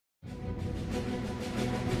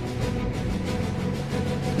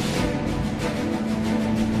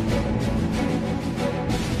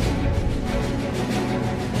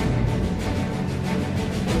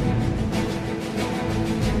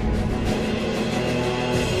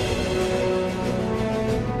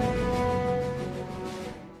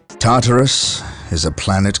Tartarus is a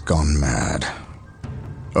planet gone mad.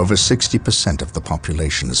 Over 60% of the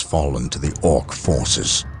population has fallen to the Orc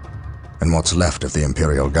forces, and what's left of the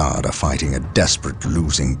Imperial Guard are fighting a desperate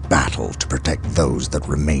losing battle to protect those that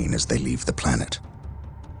remain as they leave the planet.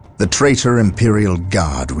 The traitor Imperial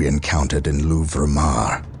Guard we encountered in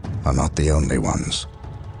Louvre-Mar are not the only ones.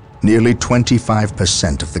 Nearly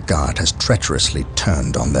 25% of the Guard has treacherously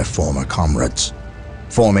turned on their former comrades,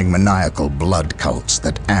 forming maniacal blood cults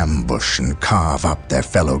that ambush and carve up their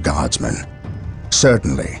fellow guardsmen.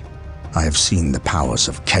 Certainly, I have seen the powers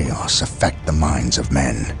of chaos affect the minds of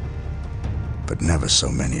men, but never so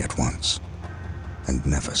many at once, and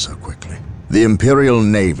never so quickly. The Imperial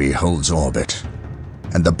Navy holds orbit,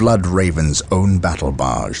 and the Blood Raven's own battle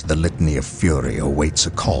barge, the Litany of Fury, awaits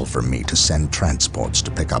a call from me to send transports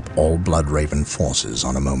to pick up all Blood Raven forces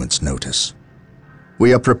on a moment's notice.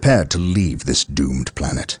 We are prepared to leave this doomed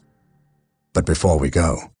planet. But before we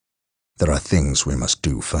go, there are things we must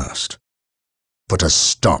do first. Put a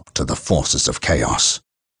stop to the forces of chaos,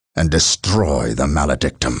 and destroy the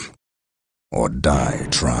Maledictum, or die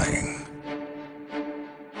trying.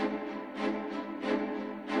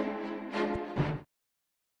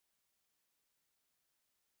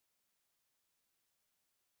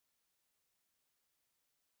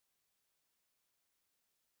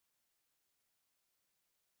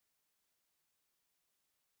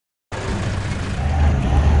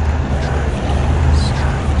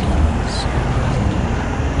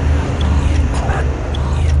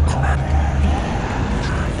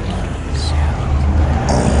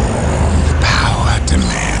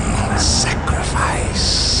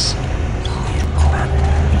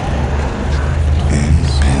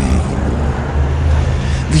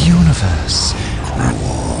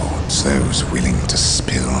 Those willing to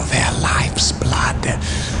spill their life's blood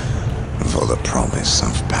for the promise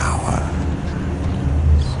of power.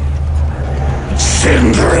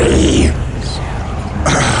 Sindri!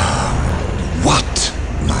 What,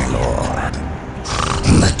 my lord?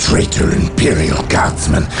 The traitor Imperial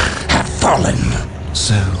Guardsmen have fallen.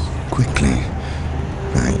 So quickly.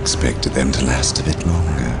 I expected them to last a bit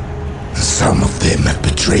longer. Some of them have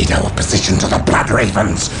betrayed our position to the Blood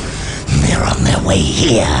Ravens. They're on their way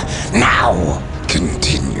here, now!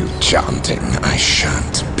 Continue chanting, I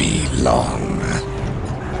shan't be long.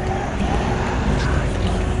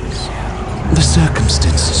 The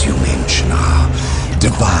circumstances you mention are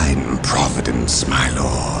divine providence, my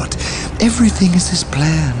lord. Everything is as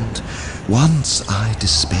planned. Once I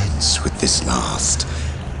dispense with this last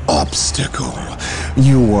obstacle,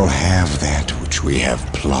 you will have that which we have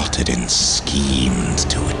plotted and schemed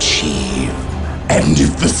to achieve. And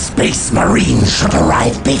if the Space Marine should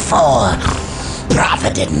arrive before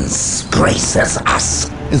Providence graces us,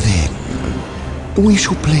 then we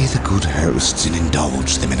shall play the good hosts and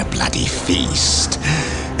indulge them in a bloody feast.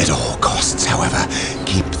 At all costs, however,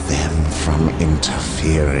 keep them from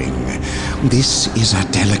interfering. This is a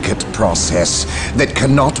delicate process that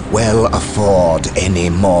cannot well afford any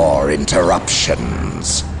more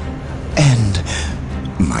interruptions. And,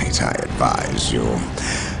 might I advise you,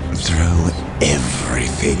 throw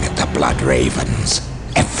everything at the Blood Ravens.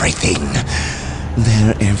 Everything.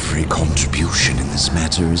 Their every contribution in this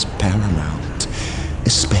matter is paramount,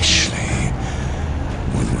 especially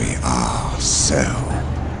when we are so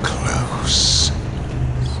close.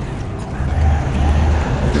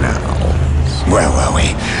 Now, where were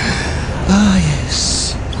we? Ah,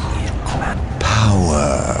 yes.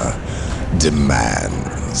 Power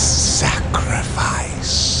demands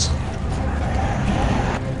sacrifice.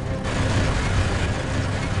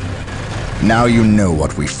 Now you know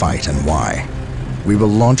what we fight and why. We will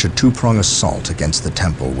launch a two-prong assault against the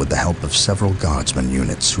temple with the help of several guardsmen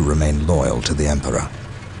units who remain loyal to the Emperor.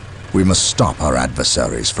 We must stop our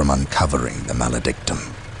adversaries from uncovering the Maledictum.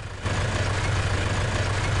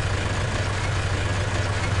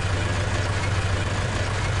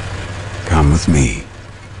 Come with me.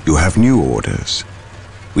 You have new orders.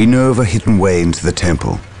 We know of a hidden way into the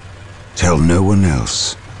temple. Tell no one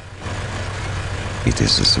else. It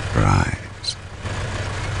is a surprise.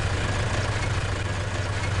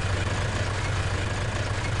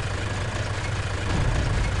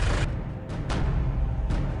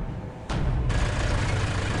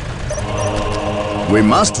 We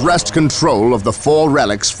must wrest control of the 4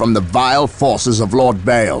 relics from the vile forces of Lord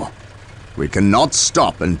Bale. We cannot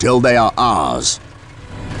stop until they are ours.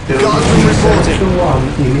 Guardsmen reporting.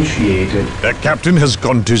 Initiated. The captain has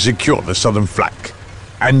gone to secure the southern flank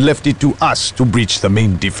and left it to us to breach the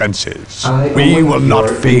main defenses. We will not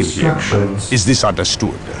fail him. Is this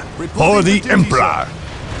understood? For the Emperor!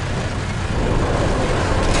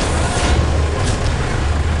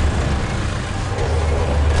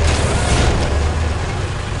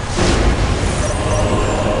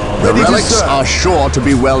 The relics are sure to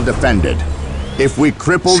be well defended. If we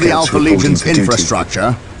cripple the Alpha Legion's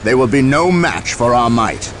infrastructure, they will be no match for our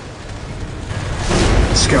might.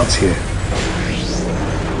 Scouts here.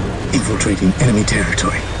 Infiltrating enemy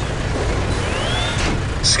territory.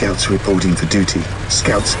 Scouts reporting for duty.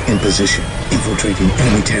 Scouts in position. Infiltrating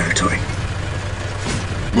enemy territory.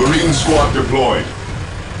 Marine squad deployed.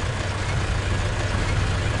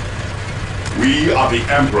 We are the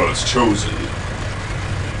Emperor's chosen.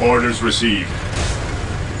 Orders received.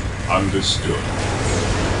 Understood.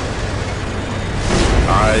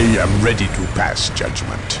 I am ready to pass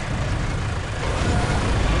judgment.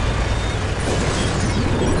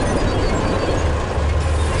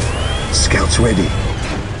 Scouts ready.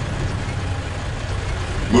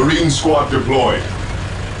 Marine squad deployed.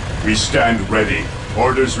 We stand ready.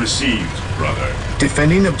 Orders received, brother.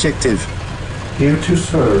 Defending objective. Here to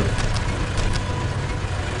serve.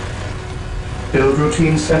 Build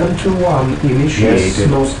routine 721 initiated. Yes,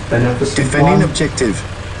 most beneficent Defending one. objective.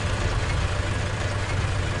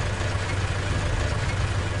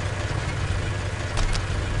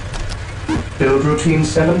 Build routine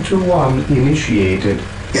 721 initiated.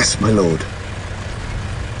 Yes, my lord.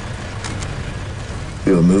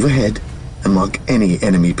 We will move ahead and mark any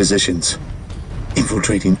enemy positions.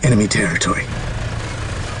 Infiltrating enemy territory.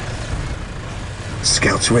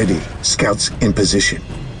 Scouts ready. Scouts in position.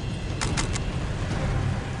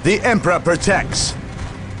 The Emperor protects.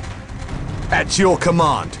 At your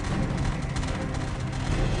command.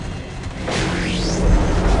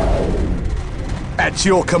 At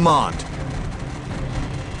your command.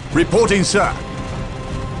 Reporting, sir.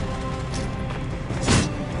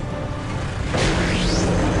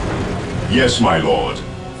 Yes, my lord.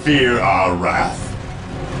 Fear our wrath.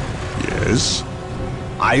 Yes.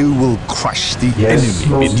 I will crush the Yes, enemy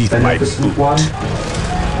most beneath my beneficent boot. one.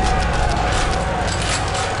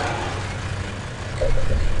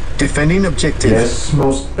 Defending objective. Yes,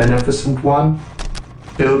 most beneficent one.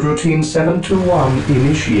 Build routine 721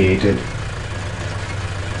 initiated.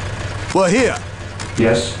 We're here.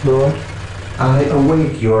 Yes, Lord. I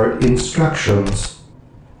await your instructions.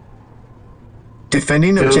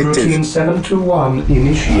 Defending Build objective. routine 721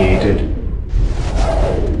 initiated.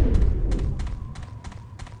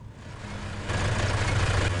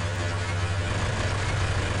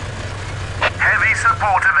 Heavy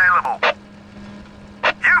support available.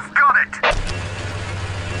 You've got it!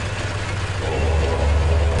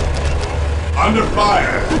 Under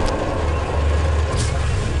fire!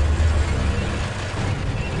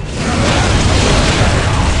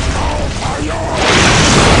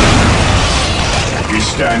 We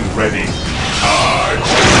stand ready.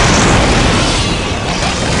 Charge!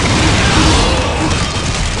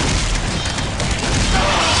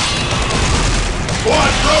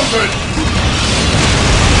 Squad broken!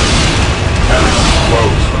 Heresy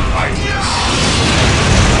flows from ideas.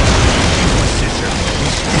 Position.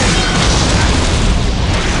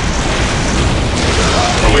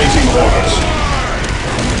 Awaiting orders.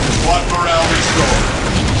 Squad morale restored.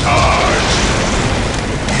 Charge!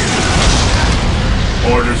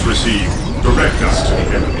 Orders received. Direct us to the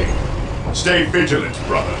enemy. Stay vigilant,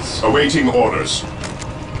 brothers. Awaiting orders.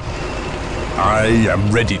 I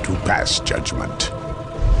am ready to pass judgment.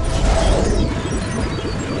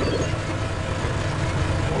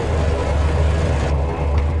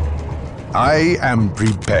 I am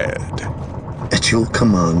prepared. At your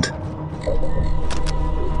command.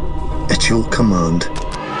 At your command.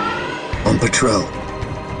 On patrol.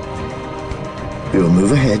 We will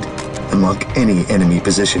move ahead and mark any enemy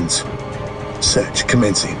positions. Search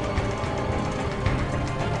commencing.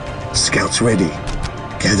 Scouts ready.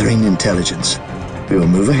 Gathering intelligence. We will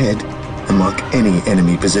move ahead and mark any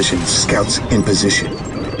enemy positions. Scouts in position.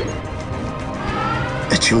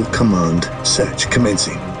 At your command, search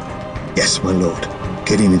commencing. Yes, my lord.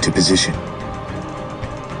 Getting into position.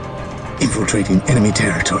 Infiltrating enemy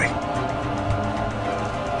territory.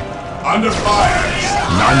 Under fire!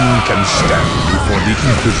 None can stand before the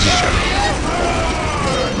Inquisition.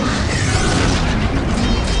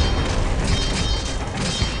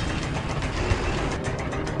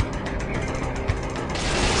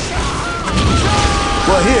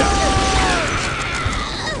 We're here.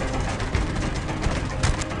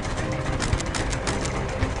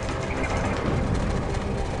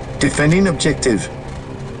 Defending objective.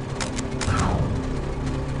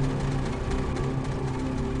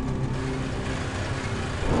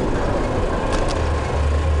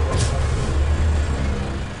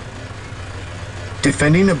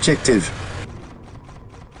 Defending objective.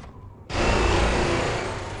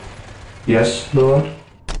 Yes, Lord.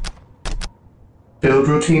 Build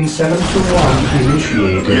routine 721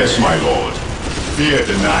 initiated. Yes, my lord. Fear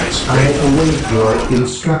denies I faith. await your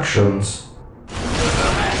instructions.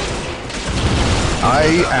 I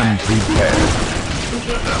am prepared.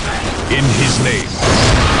 In his name,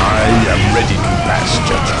 I am ready to pass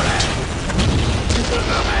judgment.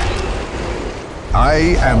 I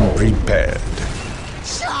am prepared.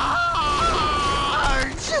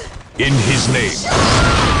 In his name.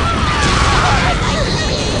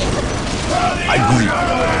 I agree.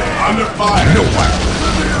 Under fire! No one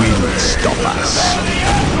will stop us.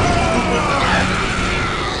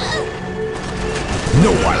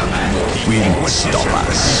 No one will stop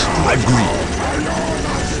us. I agree.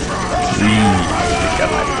 We look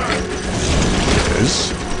alike.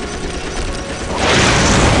 Yes?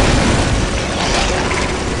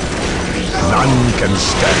 None can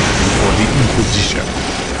stand before the Inquisition.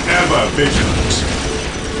 Ever vigilant.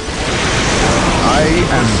 I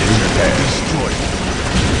am prepared.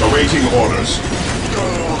 Awaiting orders.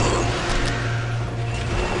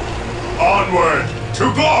 Onward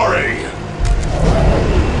to glory!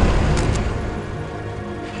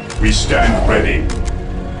 We stand ready.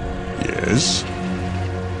 Yes.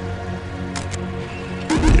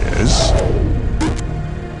 Yes.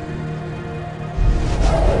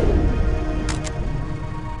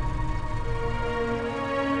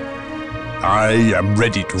 I am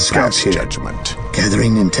ready to Scouts pass here. judgment.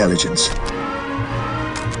 Gathering intelligence.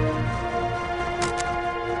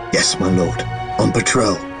 Yes, my lord. On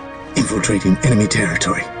patrol. Infiltrating enemy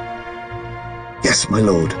territory. Yes, my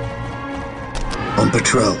lord. On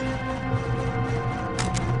patrol.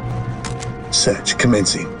 Search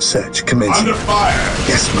commencing. Search commencing. Under fire!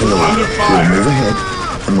 Yes, my lord. Under We'll fire! move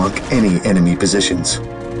ahead and mark any enemy positions.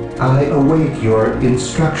 I await your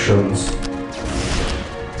instructions.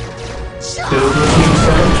 Build routine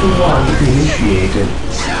 721 initiated.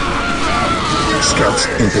 Scouts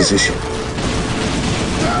in position.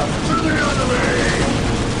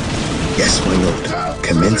 Yes, my lord.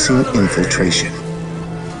 Commencing infiltration.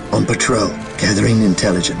 On patrol. Gathering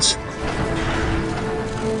intelligence.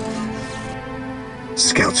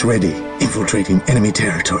 Scouts ready. Infiltrating enemy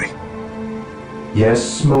territory.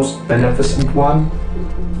 Yes, most beneficent one.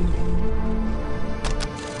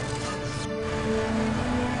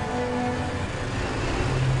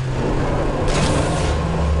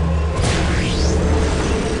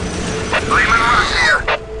 Leaving us here.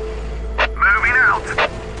 Moving out.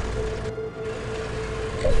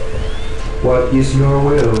 What is your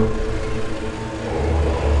will?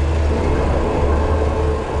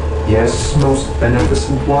 Yes, most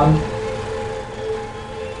beneficent one.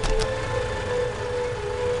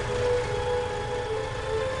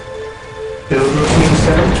 Build routine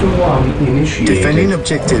 721 initiated. Defending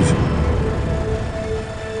objective.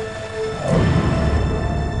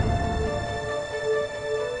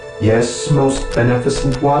 Yes, most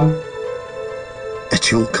beneficent one.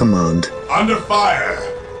 At your command. Under fire!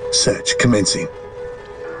 Search commencing.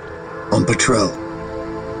 On patrol.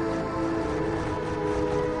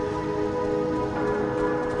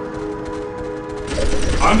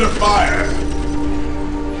 Under fire!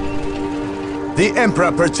 The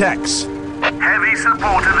Emperor protects. Heavy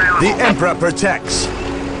support available. The Emperor protects.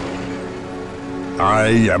 I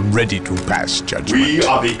am ready to pass judgment. We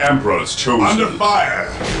are the Emperor's chosen. Under fire!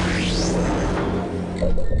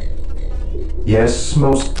 Yes,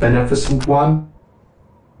 most beneficent one.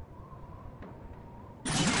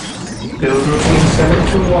 Build routine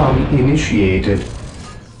 721 initiated.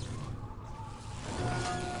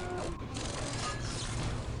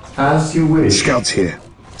 As you wish. Scouts here.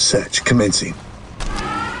 Search commencing.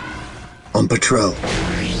 On patrol.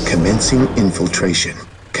 Commencing infiltration.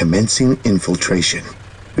 Commencing infiltration.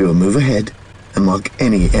 We will move ahead and mark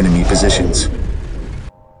any enemy positions.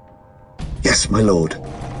 Yes, my lord.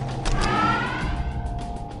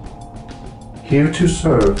 Here to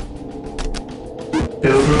serve.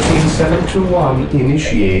 Build routine 721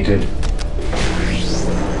 initiated.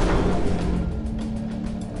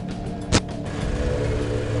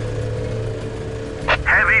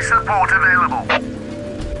 Heavy support available.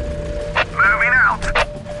 Moving out.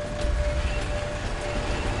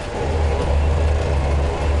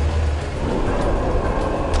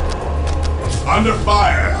 Under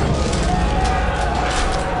fire!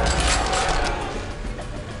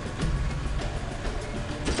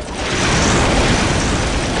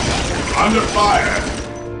 Under fire!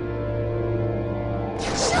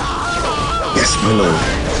 Yes, my lord.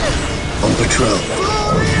 On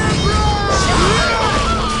patrol.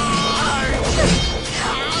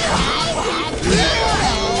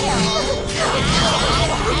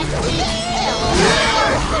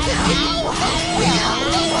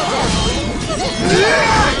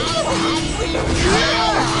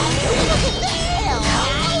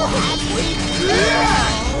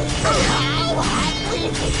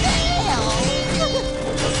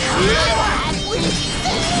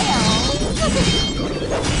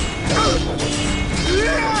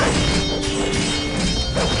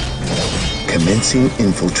 Commencing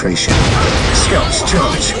infiltration. Scouts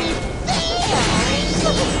charge.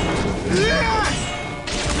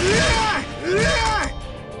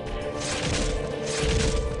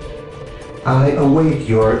 I await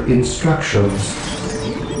your instructions.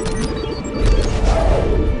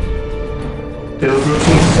 Build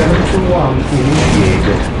routine 721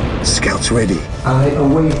 initiated. Scouts ready. I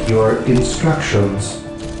await your instructions.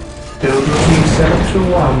 Build routine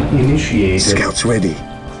 721 initiated. Scouts ready.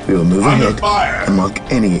 We will move Under ahead fire. and mark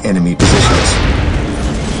any enemy positions.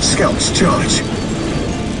 Scouts charge.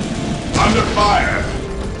 Under fire.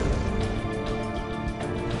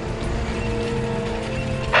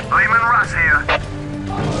 Lehman Russ here.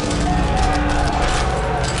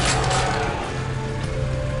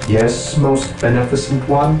 Yes, most beneficent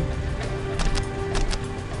one.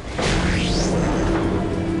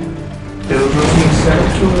 Build routine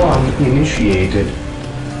 721 initiated.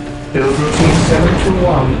 Build routine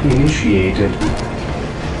 721 initiated.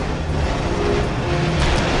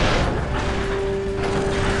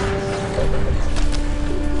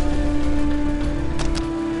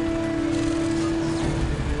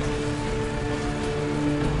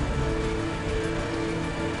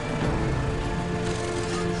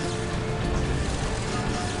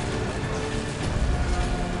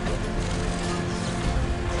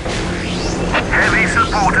 Heavy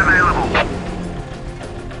support available.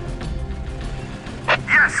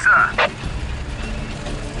 Yes, sir.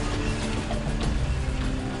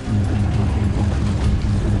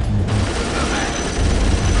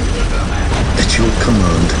 At your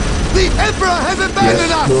command. The Emperor has abandoned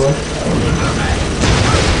Yes, us! Lord.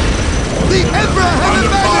 The Emperor has Under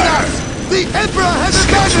abandoned fire. us! The Emperor has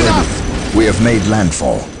Scouts abandoned ready. us! We have made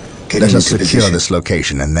landfall. Getting Let us into secure position. this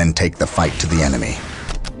location and then take the fight to the enemy.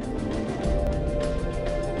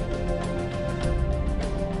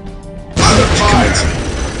 Under Search fire. commencing.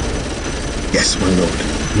 Yes, my lord.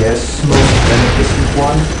 Yes, most beneficent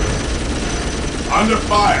one. Under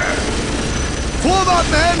fire. Form up,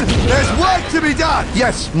 men! There's work to be done!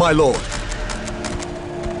 Yes, my lord.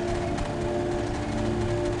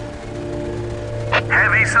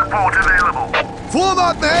 Heavy support available. Form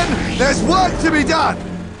up, men! There's work to be done!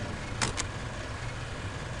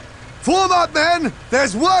 Form up, men!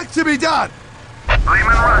 There's work to be done! Lehman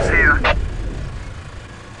Russ here.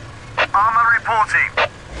 Armor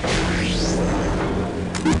reporting.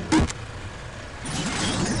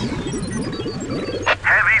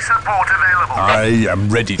 Heavy support available. I am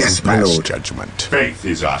ready Yes, to my pass lord. judgment. Faith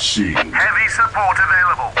is our shield. Heavy support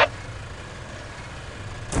available.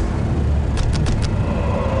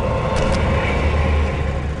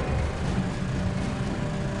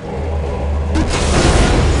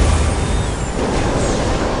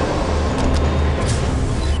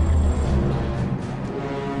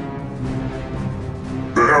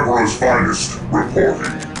 The Emperor's finest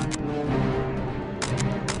reporting.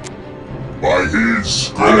 By his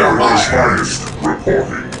glorious finest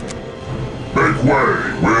reporting. Make way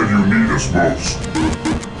where you need us most.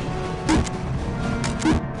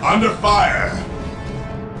 Under fire.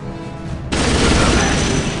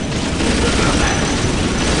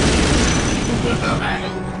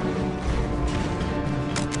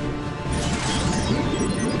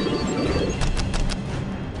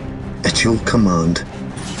 At your command.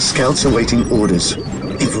 Scouts awaiting orders.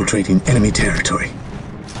 Infiltrating enemy territory.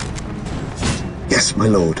 Yes, my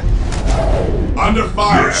lord. Under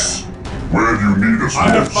fire. Yes. Where you need us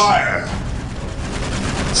Under most. Fire.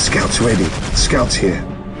 Scouts ready. Scouts here.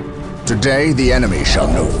 Today the enemy shall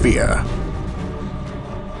know fear.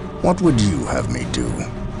 What would you have me do?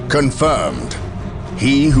 Confirmed.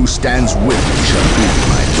 He who stands with me shall be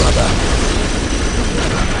my brother.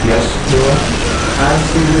 Yes, Lord.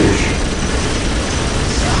 As you wish.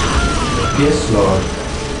 Yes, Lord.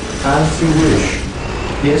 As you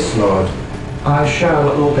wish. Yes, Lord. I shall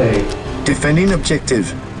obey. Defending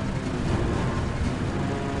objective.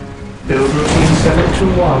 Build routine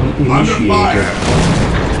 721 Under initiated.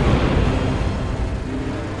 fire.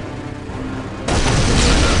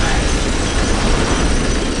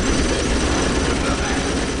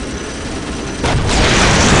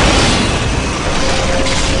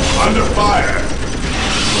 Under fire.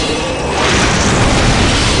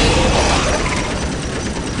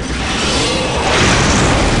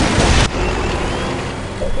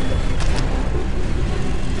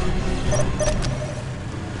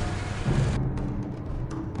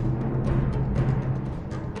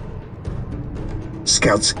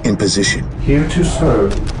 Scouts in position. Here to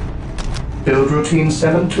serve. Build routine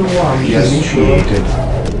 721 initiated.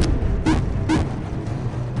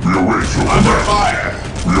 We await your command. Fire!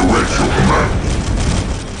 We await your command.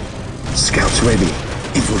 Scouts ready.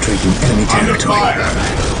 Infiltrating enemy territory.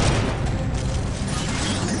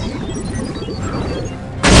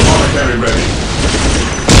 Apothecary ready.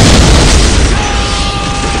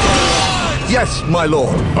 Yes, my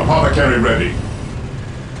lord. Apothecary ready.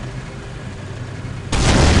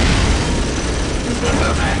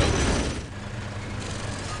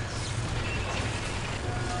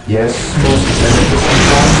 Yes, most beneficent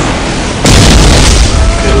one.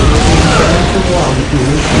 Build routine 721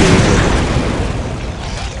 initiated.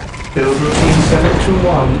 Build routine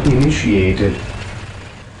 721 initiated.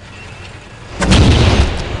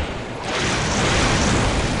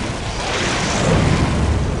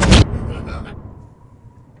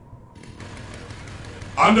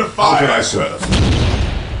 Under fire. How can I serve?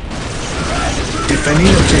 Defending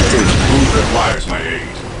objective. Who requires my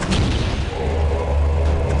aid?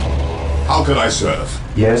 How can I serve?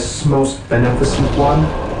 Yes, most beneficent one.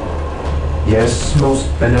 Yes, most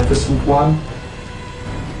beneficent one.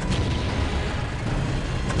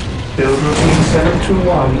 Build routine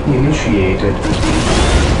 721 initiated.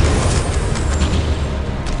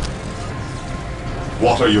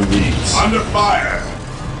 What are your needs? Under fire!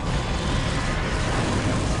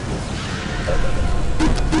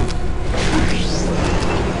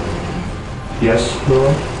 Yes,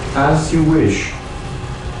 Lord, as you wish.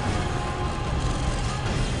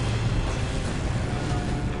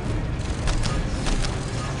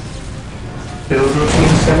 Build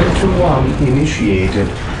routine 721 initiated.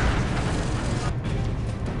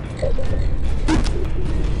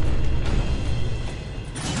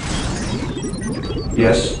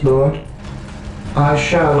 Yes, Lord. I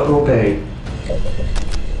shall obey.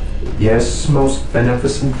 Yes, most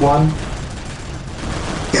beneficent one.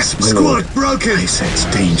 Yes, my lord. Squad broken! I sense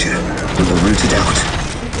danger. We will root it out.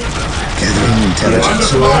 Gathering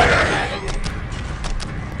intelligence.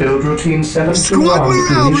 Build routine Squad 721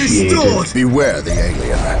 morale initiated. restored! Beware the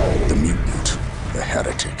alien, the mutant, the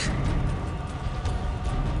heretic.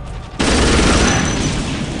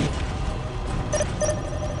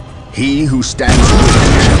 He who stands with me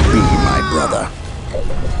shall be my brother.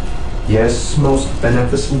 Yes, most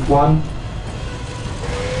beneficent one.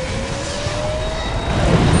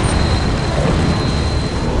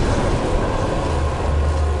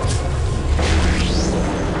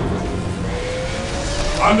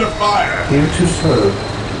 Under fire! Here to serve.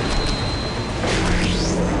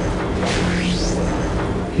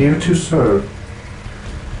 Here to serve.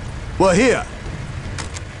 We're here.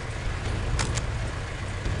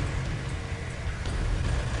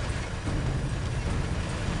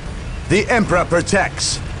 The Emperor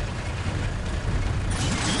protects.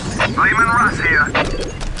 Lehman Russ here.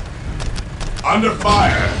 Under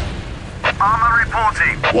fire! Armor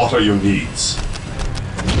reporting. What are your needs?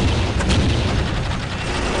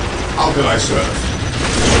 How can I serve?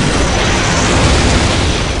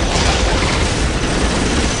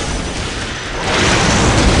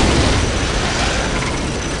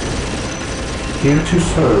 Here to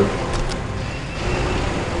serve.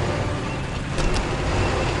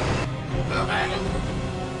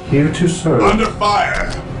 Here to serve. Under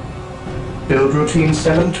fire! Build routine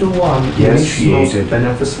 721 initiated. Most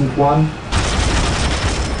beneficent one.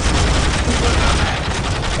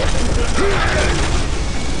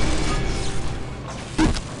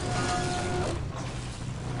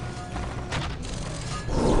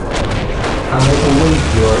 I await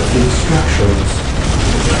your instructions.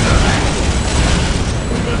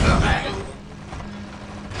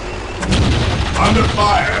 Under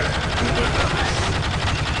fire!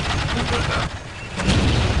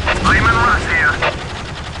 Lehman Russ here.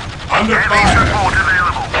 Under Heavy fire! support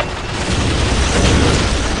available.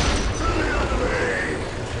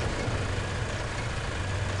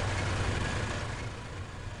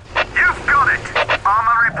 You've got it.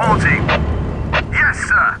 Armor reporting. Yes,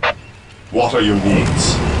 sir. What are your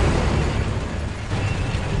needs?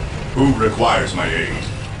 Who requires my aid?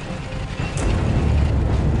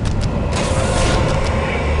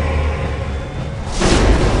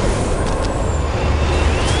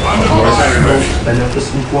 Under fire! Most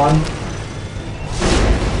beneficent one.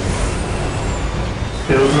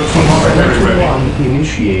 Build routine 721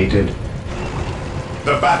 initiated.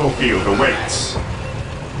 The battlefield awaits.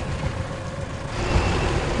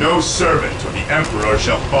 No servant of the Emperor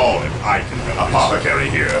shall fall if I can help. Apothecary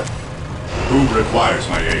here. Who requires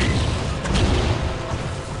my aid?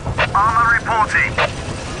 Armor reporting.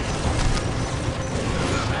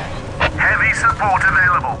 Heavy support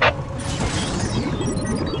available.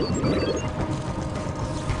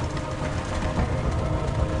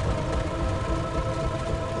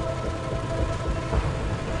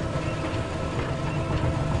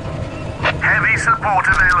 support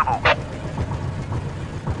available.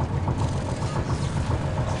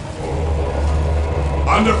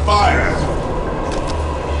 Under fire!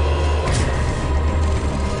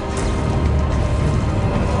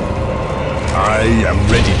 I am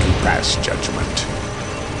ready to pass judgment.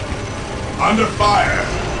 Under fire!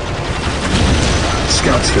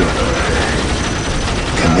 Scouts here.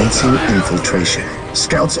 Commencing infiltration.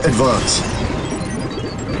 Scouts advance.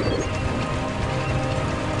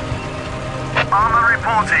 Armor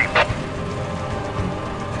reporting.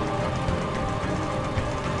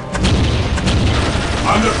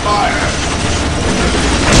 Under fire!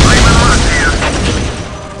 Raymond Russ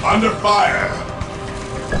here. Under fire!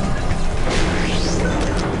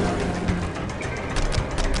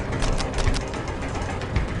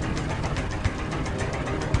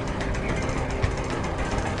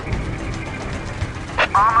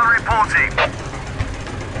 Armor reporting.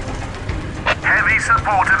 Heavy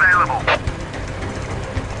support available.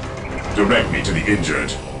 Direct me to the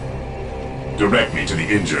injured. Direct me to the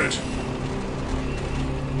injured.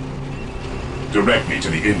 Direct me to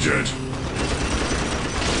the injured.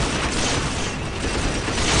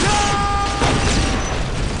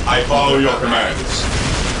 I follow your commands.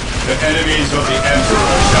 The enemies of the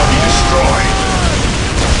Emperor shall be destroyed.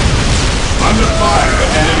 Under fire, the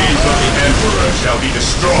enemies of the Emperor shall be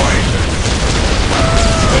destroyed.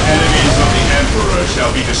 The enemies of the Emperor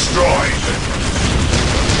shall be destroyed.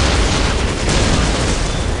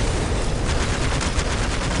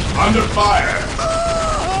 Under fire!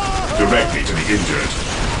 Direct me to the injured.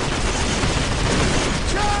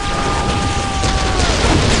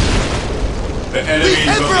 The enemies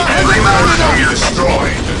of the Emperor shall be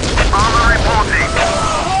destroyed. Armor reporting.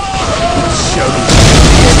 Show me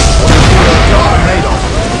what you're God made of.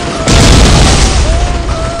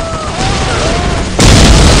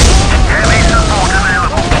 Heavy support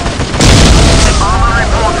available. Armor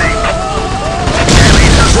reporting. Heavy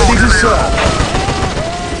support Ready to available. serve.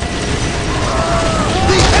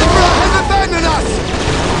 The Emperor has abandoned us!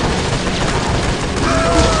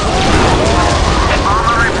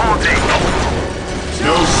 Armor reporting.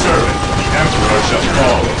 No servant of the Emperor shall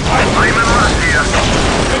fall. Raymond Russ here.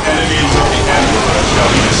 The enemies of the Emperor shall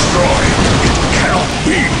be destroyed. It cannot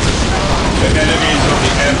be. The enemies of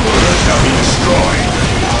the Emperor shall be destroyed.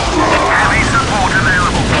 Heavy support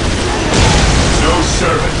available. No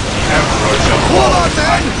servant of the Emperor shall Hold fall. on,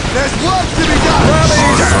 then! There's work to be done!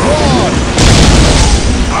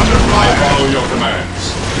 Under fire. Follow your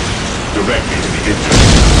commands. Direct me to the injured.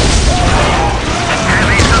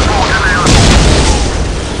 Heavy support available.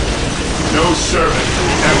 No servant of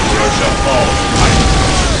the Emperor shall fall.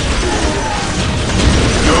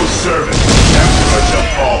 No servant of the Emperor shall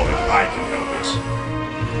fall if I can help it.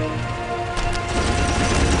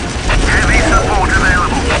 Heavy support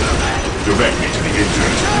available. Direct me to the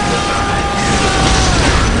injured.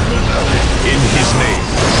 In his name.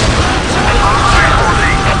 Armor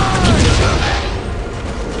reporting.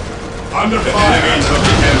 Under fire. Enemies of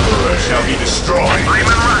the Emperor shall be destroyed.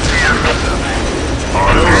 Raymond Russ here.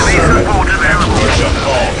 No Heavy servant support of the available. Emperor shall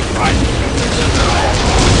fall if I can help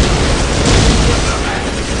it.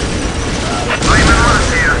 Raymond Russ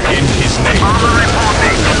here. In his name. Armor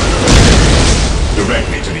reporting. Direct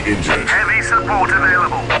me to the injured. Heavy support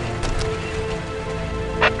available.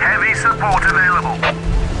 Heavy support available.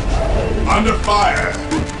 Under fire.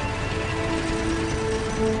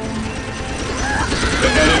 The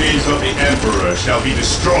enemies of the Emperor shall be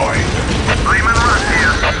destroyed. Raymond Russ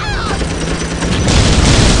here.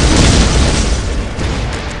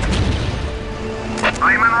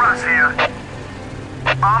 Raymond Russ here.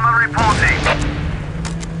 Armor reporting.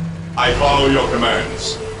 I follow your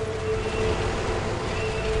commands.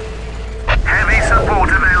 Heavy support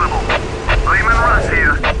available. Raymond Russ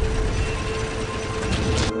here.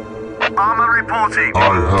 Armor reporting. I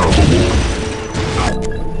have a warning.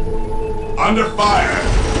 Under fire.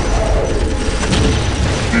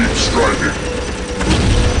 Deep striking.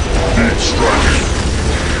 Deep striking.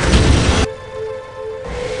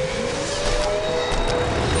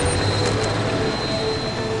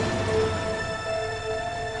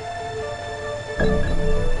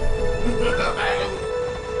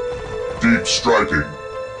 Deep striking.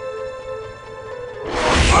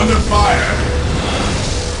 Under fire.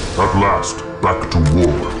 At last, back to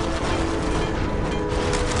war.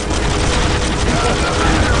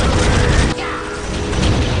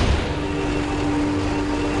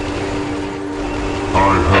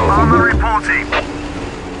 I have a Armor warning. reporting.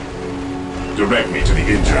 Direct me to the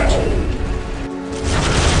injured.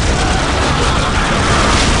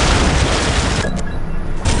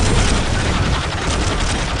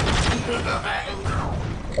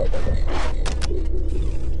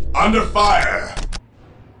 Under fire!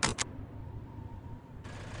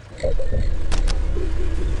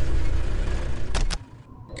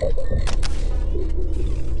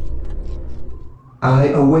 I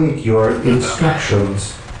await your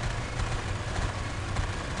instructions.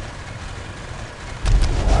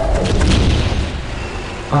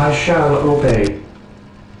 I shall obey.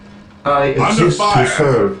 I exist to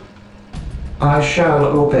serve. I shall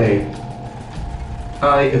obey.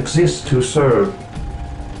 I exist to serve.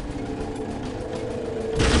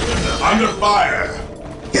 Under fire!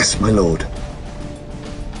 Yes, my lord.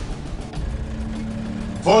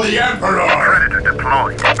 For the Emperor! Predator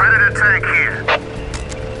deployed. Predator tank here.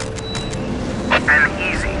 An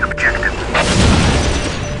easy objective.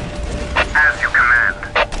 As you command.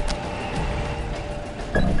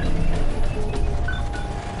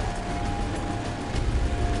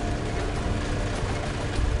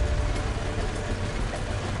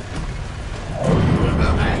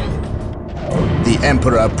 The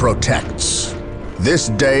Emperor protects. This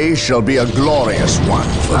day shall be a glorious one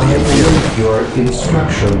for the I Imperial. await your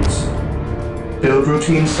instructions. Build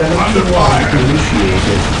routine 721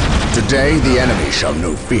 initiated. Today the enemy shall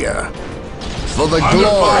know fear. For the Under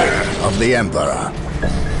glory fire. of the Emperor.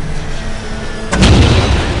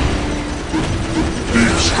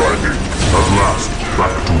 Deep striking. At last,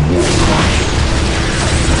 back to wartime.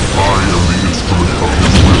 I am the instrument of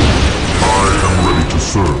his will. I am ready to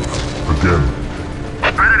serve. Again.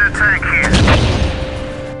 Predator tank here.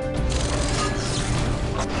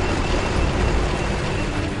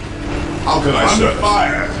 How can I serve?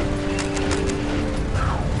 Fire!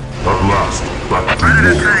 At last, back to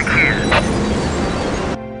Predator war. tank here.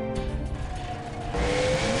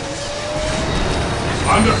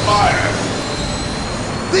 Under fire!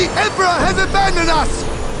 The Emperor has abandoned us!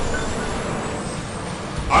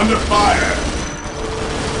 Under fire!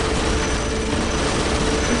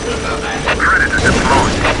 Predator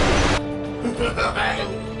deployed.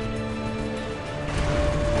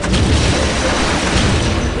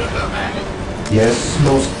 Yes,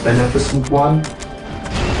 most beneficent one.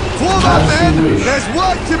 Forward, As you men! wish. There's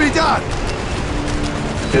work to be done!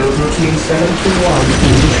 Build routine 721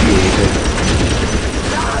 initiated.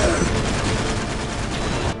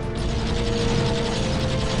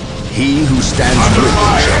 He who stands with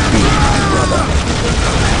me shall be my brother.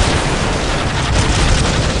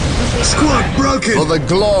 Squad broken! For the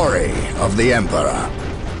glory of the Emperor.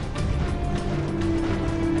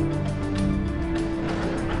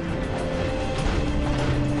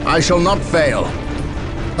 I shall not fail.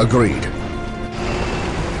 Agreed.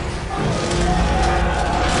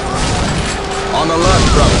 On alert,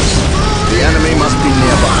 brothers. The enemy must be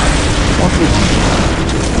nearby. What would you like to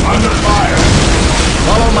do? Under fire!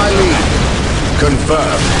 Follow my lead.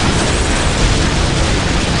 Confirmed.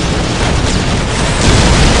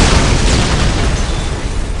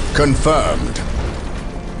 Confirmed.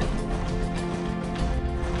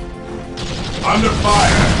 Under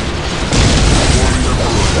fire!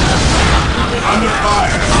 Under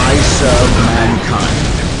fire! I serve mankind.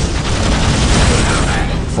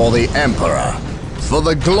 For the Emperor. For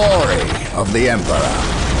the glory of the Emperor.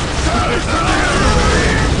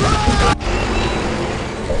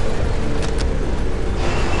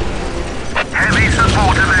 Heavy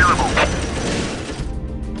support available.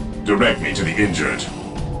 Direct me to the injured.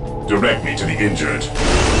 Direct me to the injured.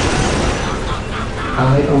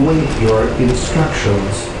 I await your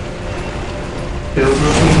instructions. Build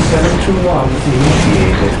routine 721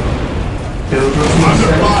 initiated. Build routine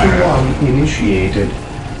Under fire. 721 initiated.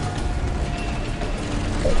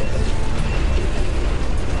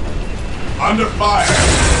 Under fire!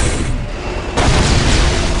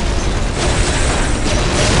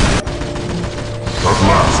 At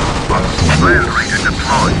last, back to war. Land Raider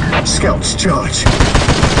deployed. Scouts charge!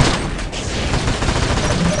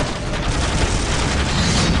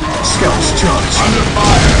 Scouts charge! Under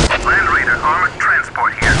fire! Land Raider armored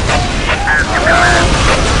transport here. As you command.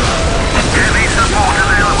 Heavy support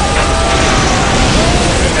available.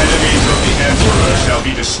 The enemies of the Emperor shall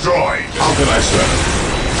be destroyed. How can I serve?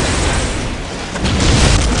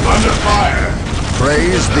 Under fire!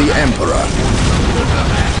 Praise the Emperor.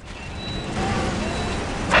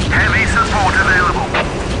 Heavy support available.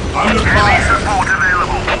 Under Heavy fire! support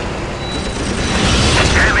available.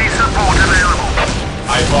 Heavy support available.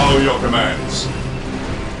 I follow your commands.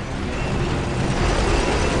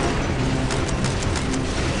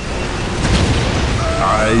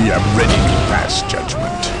 I am ready to pass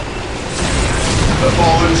judgment. The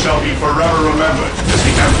fallen shall be forever remembered as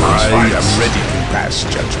the Emperor's finest. I am ready to pass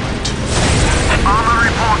judgment. Armor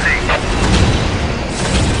reporting.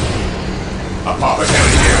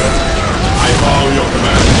 Apothecary here. I follow your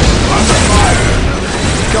command. Under fire!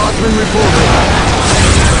 Guardsmen reporting.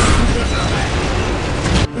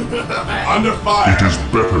 Under fire! It is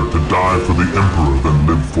better to die for the Emperor than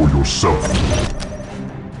live for yourself.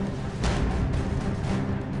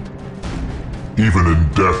 Even in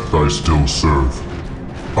death I still serve.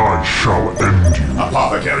 I shall end you.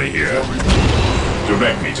 Apothecary here.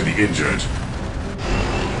 Direct me to the injured.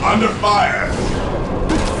 Under fire!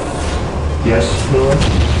 Yes, Lord?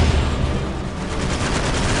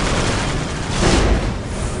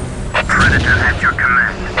 Predator at your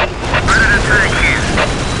command. Predator tank here.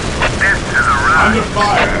 Death has arrived. Under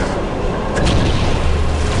fire!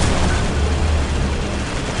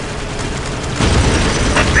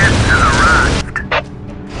 Death has arrived.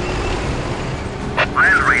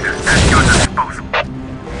 Land Raider at your disposal.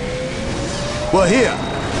 We're here.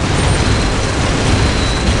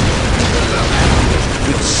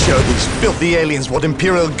 Let's show these filthy aliens what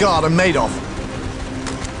Imperial Guard are made of.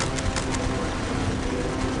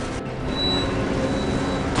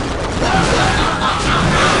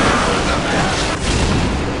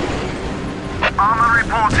 Armor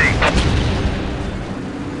reporting.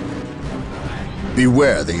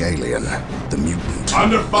 Beware the alien, the mutant.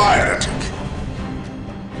 Under fire! Heretic.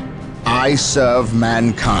 I serve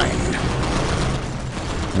mankind.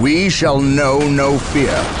 We shall know no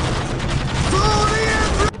fear.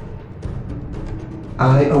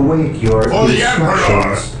 I await your For the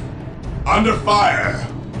instructions. Emperor! Under fire!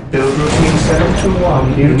 Build routine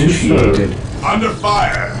 721 initiated. Under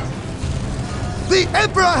fire! The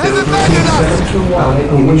Emperor has Build abandoned us! routine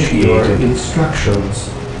 721 initiated. Instructions.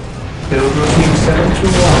 Build routine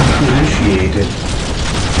 721 initiated.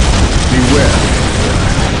 Beware.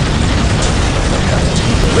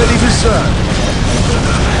 Ready to serve.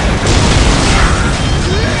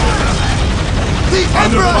 The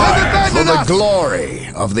Emperor has fire. For abandoned the us! glory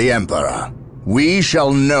of the Emperor, we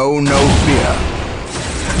shall know no fear.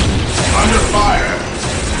 Under fire!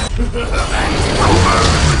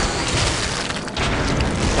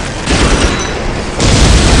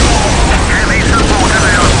 Heavy support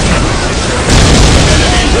available.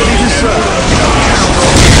 Ready to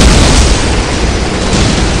serve.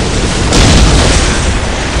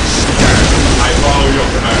 I follow your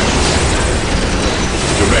command.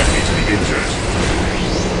 Direct me to the injured.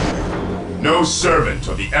 No servant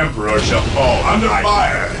of the Emperor shall fall under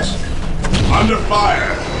fire! Under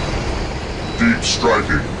fire! Deep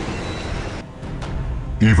striking.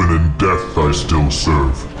 Even in death I still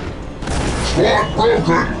serve. Squad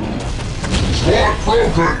broken! Squad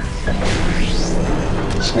broken!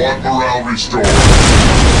 Squad morale restored.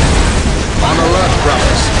 On alert,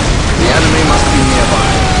 brothers. The enemy must be nearby.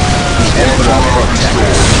 The Emperor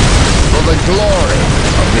protects. For the glory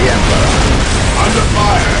of the Emperor. Under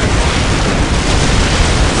fire!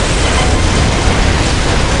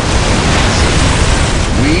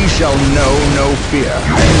 We shall know no fear.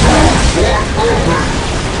 Squad broken!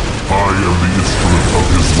 I am the instrument of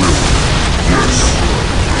his will. Yes.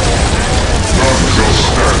 None shall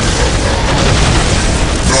stand.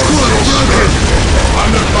 None shall stand.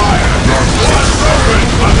 Under fire! Squad broken!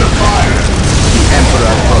 Under fire! The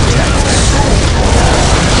Emperor protects.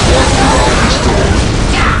 Squad morale restored.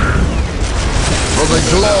 For the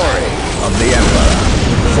glory of the Emperor.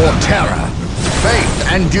 For terror, faith,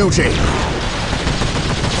 and duty.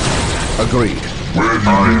 Agreed. Where do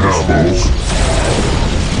you need us most?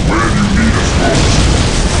 Where do you need us most?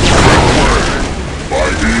 That way! By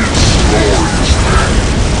his glorious name,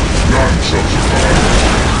 none shall survive.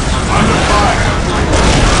 Under fire!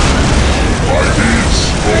 By his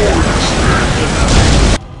glorious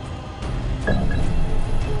name.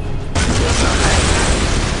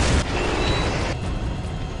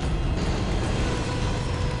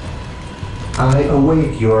 I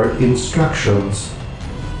await your instructions.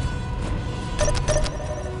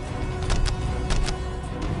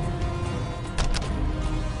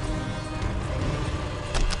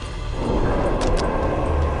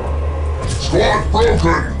 Squad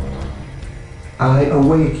broken! I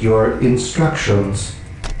await your instructions.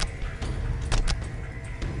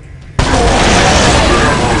 The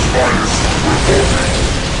Emperor's finest, reporting.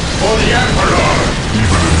 For the Emperor!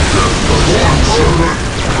 Even in death I shall serve.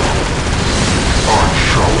 I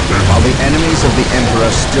shall end. While the enemies of the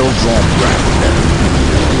Emperor still draw breath.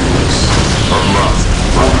 At last,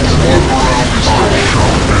 squad morale restored. I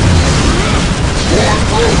shall end. Squad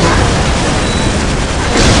broken!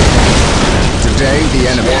 Today the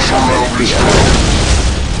enemy shall know fear.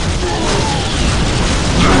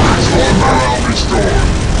 Squad morale restored.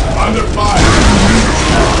 Under fire!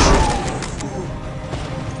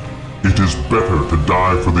 It is better to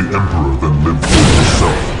die for the Emperor than live for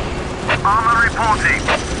yourself. reporting.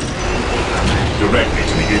 Directly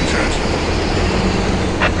to the injured.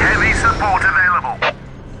 Heavy support available.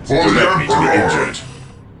 For the Directly to the Emperor! injured.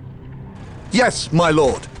 Yes, my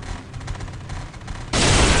lord.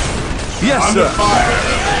 Yes, Under sir.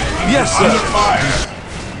 fire! Yes, Under sir. fire!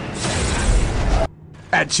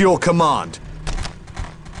 At your command.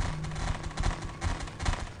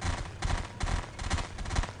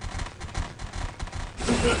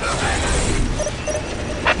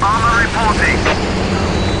 Armor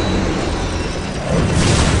reporting.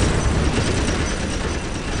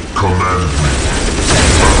 Command me.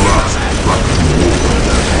 At last, back to war.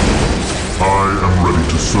 I am ready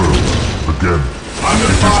to serve again. Under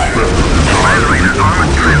It is fire! better to die for the Emperor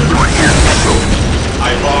than live for myself.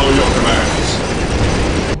 I follow your commands.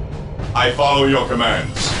 I follow your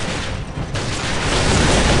commands.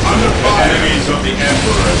 Under fire! The enemies of the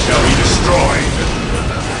Emperor shall be destroyed.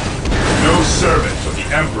 No servant of the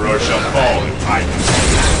Emperor shall fall in fight.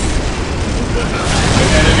 The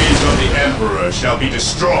enemies of the Emperor shall be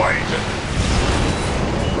destroyed.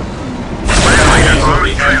 The enemies of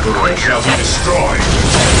the Emperor shall be destroyed.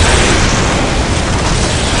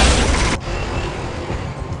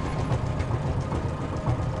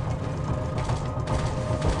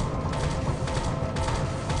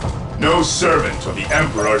 No servant of the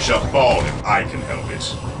Emperor shall fall if I can help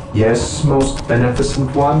it. Yes, most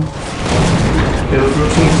beneficent one. Build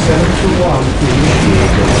routine 721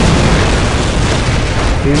 initiated.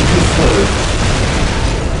 Here to serve.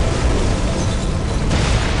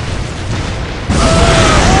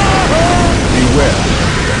 Beware.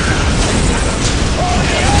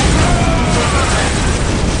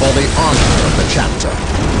 For the honor of the chapter.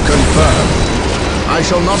 Confirmed. I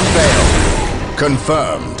shall not fail.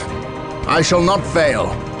 Confirmed. I shall not fail.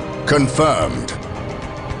 Confirmed.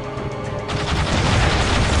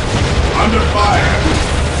 Under fire!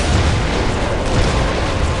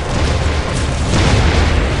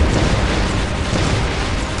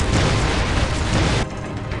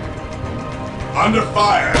 Under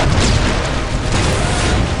fire!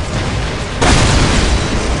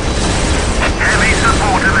 Heavy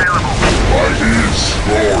support available. By his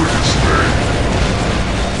glorious name.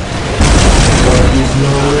 There is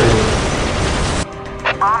no will.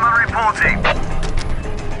 Armor reporting.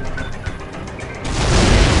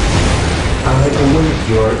 I await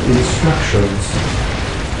your instructions.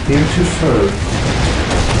 Here to serve.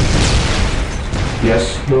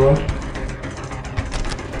 Yes, Lord.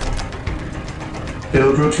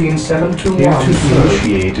 Build routine 721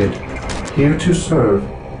 initiated. Here to serve.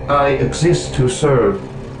 I exist to serve.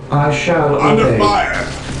 I shall Under obey. fire!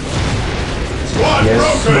 Squad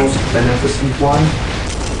Yes, broken! most beneficent one.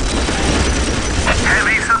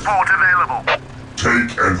 Heavy support available.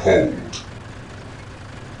 Take and hold.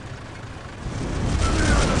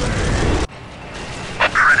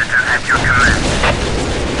 Predator at your command.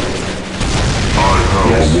 I have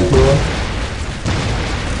Yes, awoken. Lord.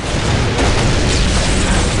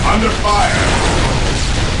 Under fire!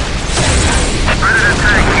 Predator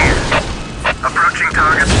tank here. Approaching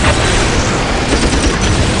target.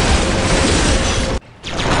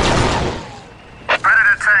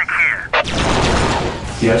 Predator tank here.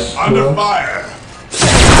 Yes, Under Lord. fire!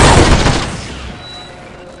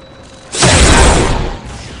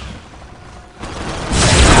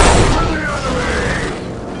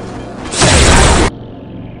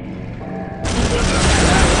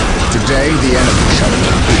 Today the enemy shall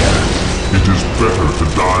not fear. It is better to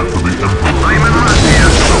die for the Emperor I'm than in live rush for here.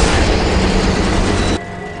 myself.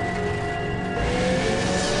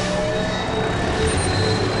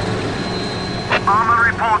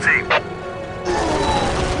 Armor reporting.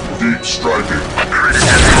 Deep striking.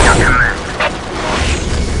 Predator at your command.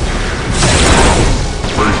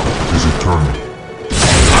 Faith is eternal.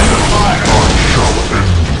 Under fire! I shall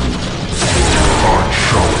end you. I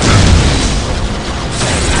shall end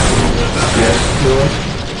Yes, Lord.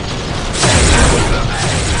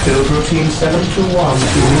 Build routine 721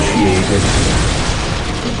 initiated. you.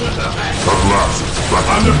 At last, back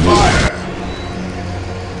Under to war. fire!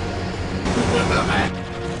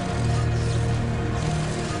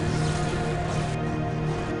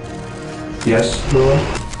 Yes, Lord.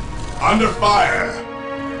 Under fire!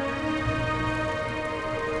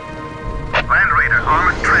 Land Raider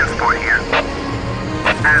armored transport here.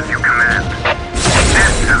 As you command.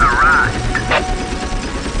 Death has arrived.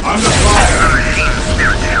 Under The fire! machine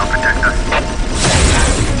spirit shall protect us.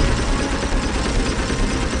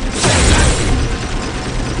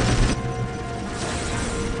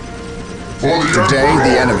 For the Today Emperor.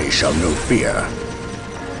 the enemy shall know fear.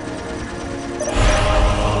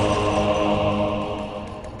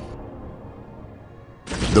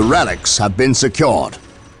 The The relics have been secured,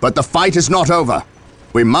 but the fight is not over.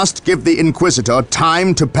 We must give the Inquisitor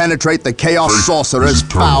time to penetrate the Chaos Sorcerer's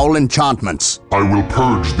foul enchantments. I will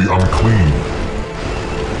purge the unclean.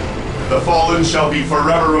 The fallen shall be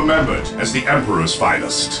forever remembered as the Emperor's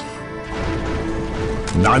finest.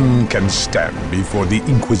 None can stand before the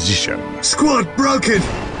Inquisition. Squad broken!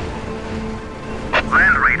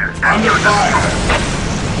 Land Raider, Under fire!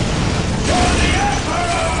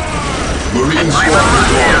 Marine squad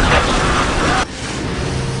deployed.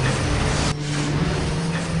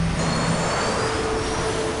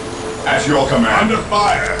 At your command. Under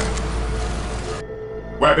fire!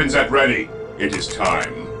 Weapons at ready. It is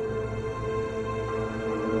time.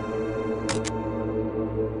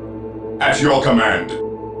 At your command.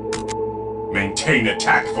 Maintain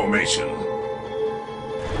attack formation.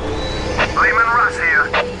 Lehman Russ here.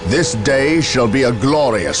 This day shall be a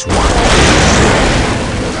glorious one.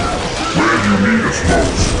 Where do you need us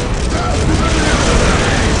most?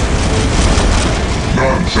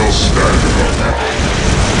 None shall stand above that.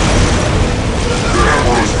 The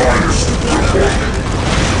Emperor's finest report.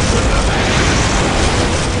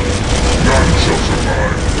 None shall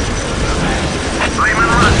survive. Lehman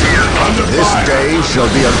Russ here. Under This fire! day shall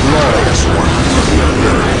be a glorious one for the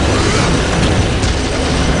Imperial.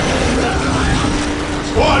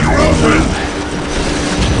 Squad broken!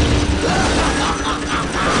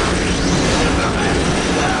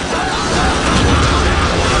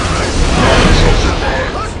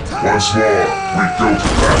 Once more, we go to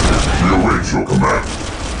battle. We await your command.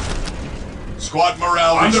 Squad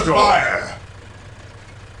morale under fire!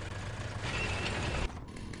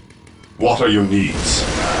 What are your needs?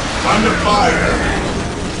 Under fire!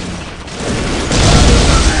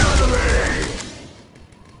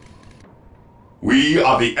 We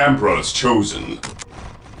are the Emperor's chosen.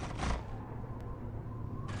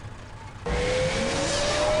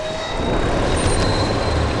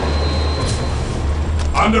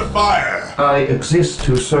 Under fire! I exist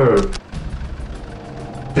to serve.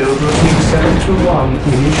 Build routine 721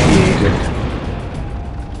 initiated.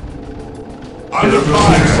 Under Build routine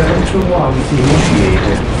fire! 721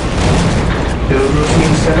 initiated. Build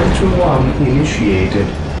routine 721 initiated.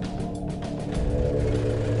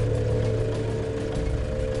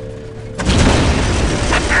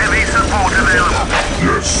 Heavy support available.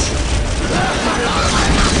 Yes.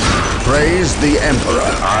 Praise the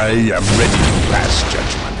Emperor. I am ready to pass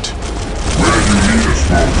judgment. Where do you need us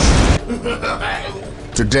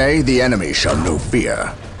most? Today the enemy shall know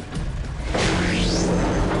fear.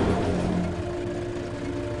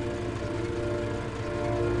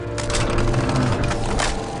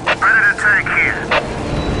 Predator tank here.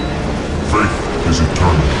 Faith is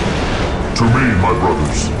eternal. To me, my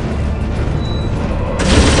brothers.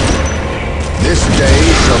 This day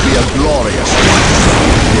shall be a glorious one.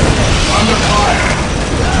 Under fire!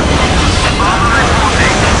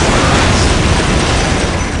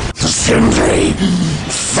 Sindri!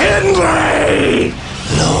 Sindri!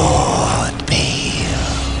 Lord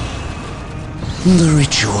Bale. The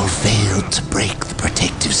ritual failed to break the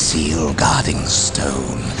protective seal guarding the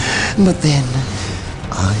stone. But then,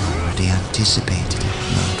 I already anticipated it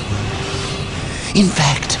not well. In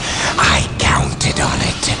fact, I counted on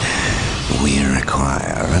it. We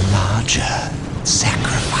require a larger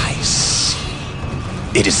sacrifice.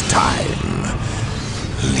 It is time.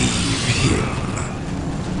 Leave him.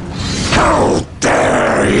 How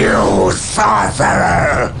dare you,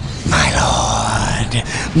 sorcerer! My lord,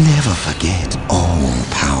 never forget all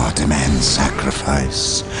power demands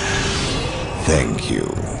sacrifice. Thank you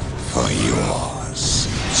for yours.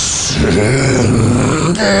 Sindri.